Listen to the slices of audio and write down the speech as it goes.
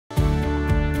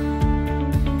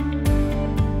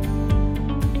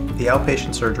The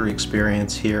outpatient surgery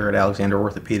experience here at Alexander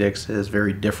Orthopaedics is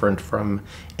very different from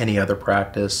any other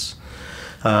practice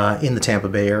in the Tampa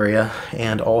Bay area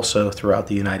and also throughout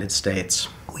the United States.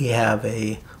 We have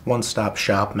a one-stop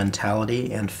shop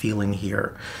mentality and feeling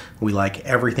here. We like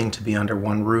everything to be under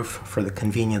one roof for the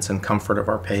convenience and comfort of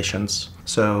our patients.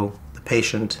 So the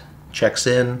patient checks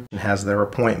in and has their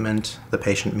appointment. The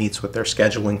patient meets with their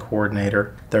scheduling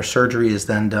coordinator. Their surgery is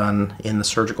then done in the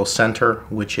surgical center,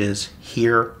 which is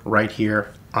here, right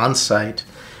here, on site.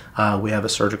 We have a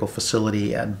surgical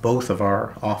facility at both of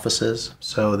our offices,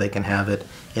 so they can have it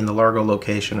in the Largo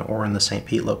location or in the St.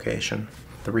 Pete location.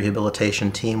 The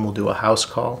rehabilitation team will do a house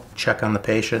call, check on the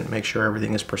patient, make sure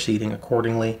everything is proceeding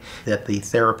accordingly, that the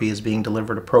therapy is being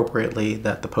delivered appropriately,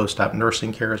 that the post-op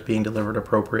nursing care is being delivered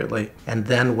appropriately. And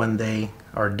then when they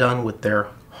are done with their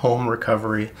home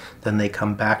recovery, then they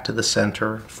come back to the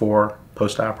center for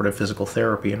post-operative physical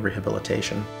therapy and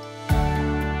rehabilitation.